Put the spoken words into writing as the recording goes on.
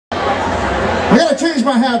gotta change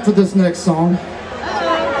my hat for this next song.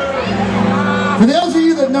 For those of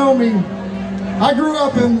you that know me, I grew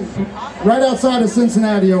up right outside of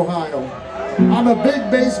Cincinnati, Ohio. I'm a big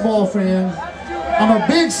baseball fan. I'm a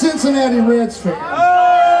big Cincinnati Reds fan.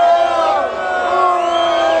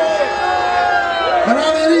 And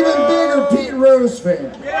I'm an even bigger Pete Rose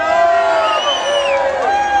fan.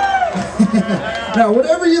 Now,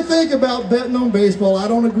 whatever you think about betting on baseball, I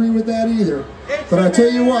don't agree with that either. But I tell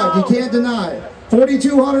you what, you can't deny it.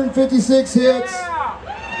 4,256 hits.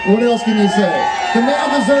 What else can you say? The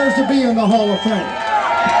man deserves to be in the Hall of Fame.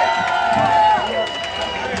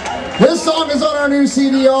 This song is on our new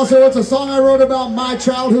CD also. It's a song I wrote about my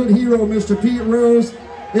childhood hero, Mr. Pete Rose.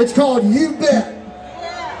 It's called You Bet.